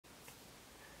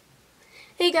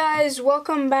Hey guys,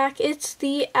 welcome back. It's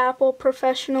the Apple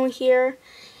Professional here,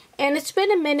 and it's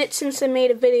been a minute since I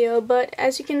made a video, but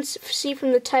as you can see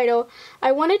from the title,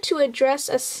 I wanted to address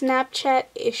a Snapchat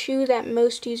issue that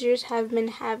most users have been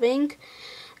having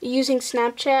using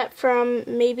Snapchat from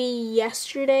maybe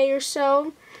yesterday or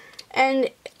so. And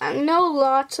I know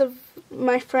lots of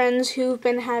my friends who've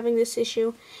been having this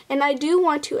issue, and I do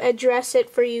want to address it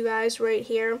for you guys right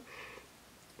here.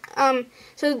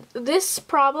 So this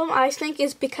problem, I think,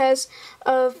 is because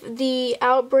of the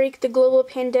outbreak, the global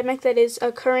pandemic that is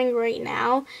occurring right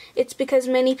now. It's because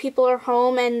many people are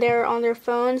home and they're on their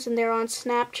phones and they're on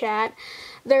Snapchat.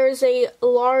 There's a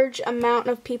large amount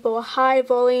of people, a high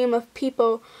volume of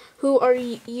people who are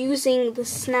using the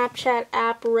Snapchat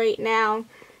app right now.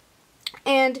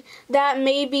 And that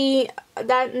may be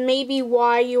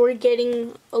why you are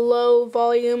getting a low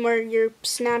volume or your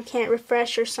Snap can't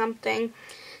refresh or something.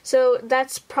 So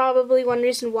that's probably one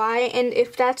reason why, and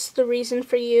if that's the reason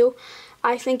for you,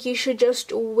 I think you should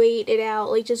just wait it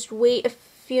out. Like, just wait a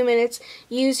few minutes,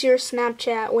 use your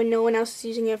Snapchat when no one else is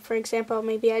using it. For example,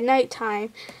 maybe at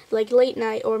nighttime, like late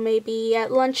night, or maybe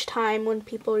at lunchtime when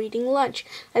people are eating lunch.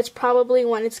 That's probably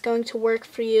when it's going to work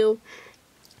for you.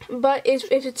 But if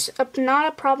it's not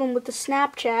a problem with the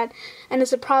Snapchat and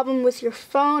it's a problem with your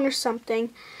phone or something,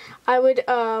 I would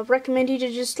recommend you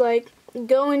to just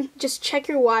go and just check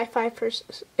your Wi-Fi. For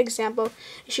example,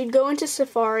 you should go into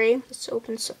Safari. Let's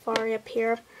open Safari up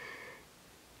here.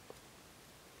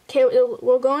 Okay,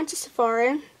 we'll go into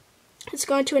Safari. Let's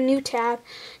go into a new tab.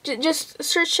 Just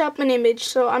search up an image.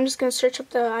 So I'm just going to search up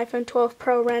the iPhone 12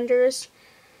 Pro renders.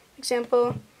 For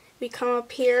example, we come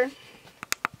up here,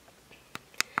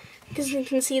 because you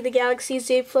can see the Galaxy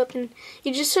Z Flip, and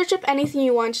you just search up anything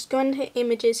you want. Just go into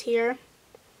images here.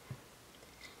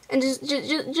 And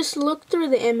just look through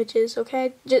the images,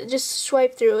 okay? Just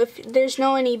swipe through. If there's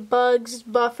any bugs,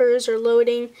 buffers, or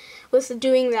loading with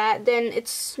doing that, then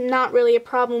it's not really a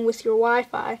problem with your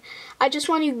Wi-Fi. I just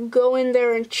want you to go in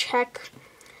there and check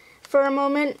for a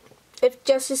moment,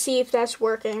 just to see if that's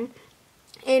working.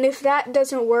 And if that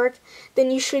doesn't work,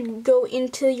 then you should go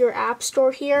into your App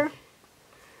Store here.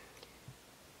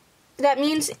 That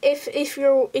means if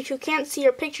you can't see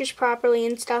your pictures properly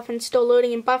and stuff and still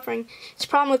loading and buffering, it's a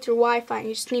problem with your Wi-Fi and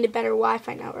you just need a better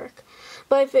Wi-Fi network.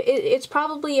 But if it's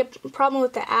probably a problem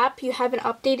with the app, you haven't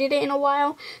updated it in a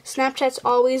while. Snapchat's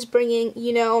always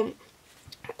bringing,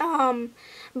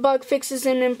 bug fixes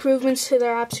and improvements to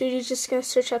their app. So you're just going to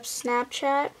search up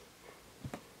Snapchat.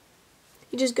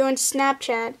 You just go into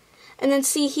Snapchat and then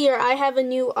see here, I have a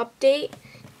new update.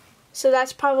 So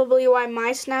that's probably why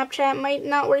my Snapchat might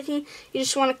not working. You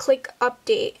just want to click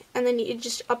update and then you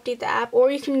just update the app,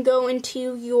 or you can go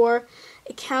into your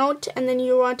account and then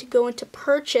you want to go into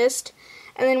purchased,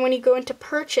 and then when you go into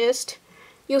purchased,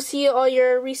 you'll see all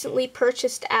your recently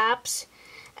purchased apps,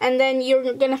 and then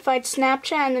you're going to find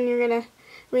Snapchat and then you're going to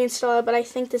reinstall it. But I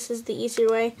think this is the easier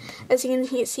way. As you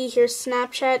can see here,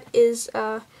 Snapchat is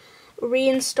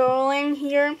reinstalling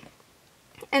here,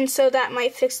 and so that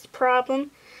might fix the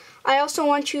problem. I also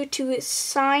want you to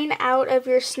sign out of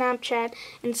your Snapchat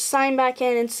and sign back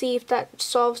in and see if that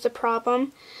solves the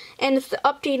problem. And if the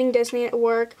updating doesn't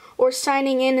work, or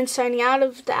signing in and signing out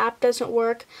of the app doesn't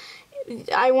work,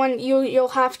 you'll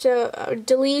have to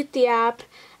delete the app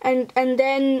and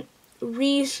then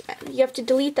you have to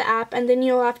delete the app, and then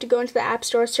you'll have to go into the App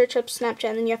Store, search up Snapchat,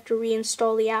 and then you have to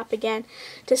reinstall the app again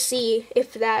to see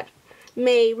if that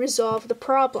may resolve the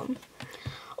problem.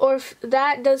 Or if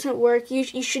that doesn't work, you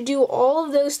should do all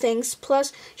of those things,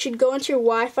 plus you should go into your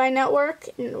Wi-Fi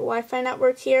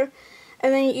network, here,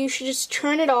 and then you should just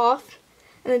turn it off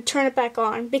and then turn it back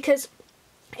on, because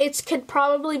it could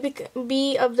probably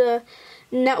be of the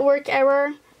network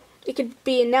error. It could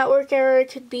be a network error, it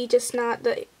could be just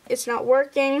it's not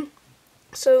working.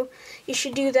 So you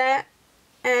should do that,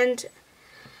 and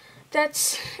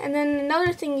then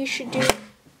another thing you should do,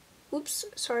 oops,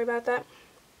 sorry about that.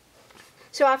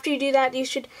 So after you do that, you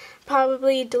should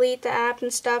probably delete the app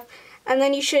and stuff, and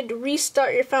then you should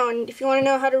restart your phone. If you want to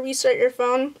know how to restart your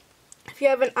phone, if you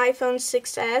have an iPhone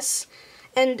 6s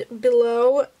and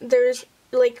below, there's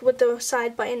like with the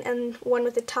side button and one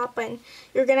with the top button,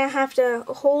 you're going to have to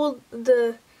hold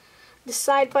the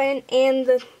side button and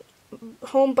the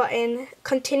home button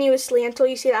continuously until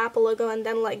you see the Apple logo and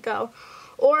then let go.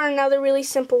 Or another really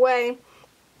simple way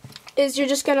is you're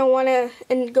just going to want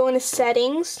to go into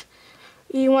settings.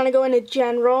 You want to go into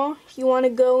general, you want to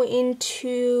go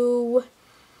into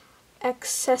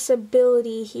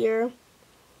accessibility here,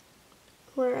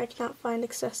 where I cannot find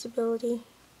accessibility.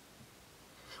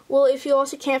 Well, if you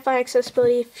also can't find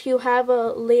accessibility, if you have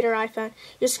a later iPhone,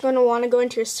 you're just going to want to go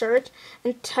into your search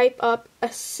and type up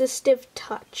assistive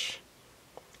touch.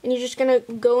 And you're just going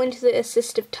to go into the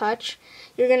assistive touch.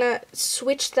 You're going to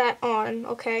switch that on,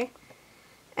 okay?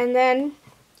 And then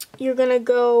you're going to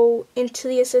go into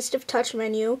the assistive touch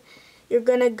menu. You're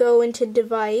going to go into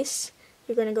device.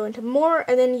 You're going to go into more,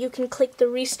 and then you can click the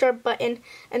restart button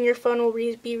and your phone will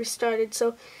be restarted.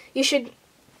 So you should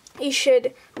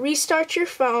restart your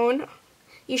phone.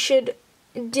 You should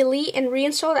delete and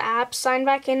reinstall the app, sign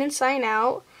back in and sign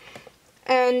out,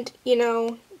 and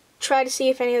try to see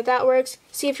if any of that works,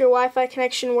 see if your Wi-Fi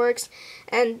connection works,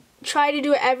 and try to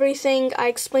do everything I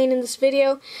explained in this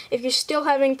video. If you're still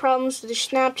having problems with your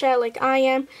Snapchat like I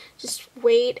am, just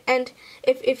wait. And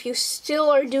if you still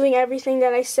are doing everything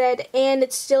that I said and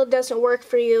it still doesn't work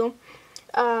for you,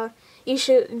 you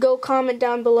should go comment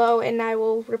down below and I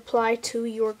will reply to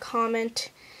your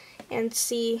comment and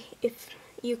see if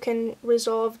you can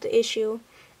resolve the issue.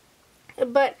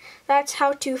 But that's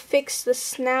how to fix the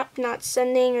Snap not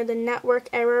sending or the network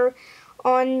error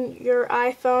on your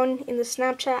iPhone in the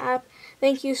Snapchat app.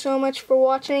 Thank you so much for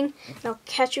watching, and I'll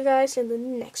catch you guys in the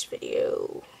next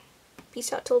video.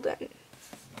 Peace out till then.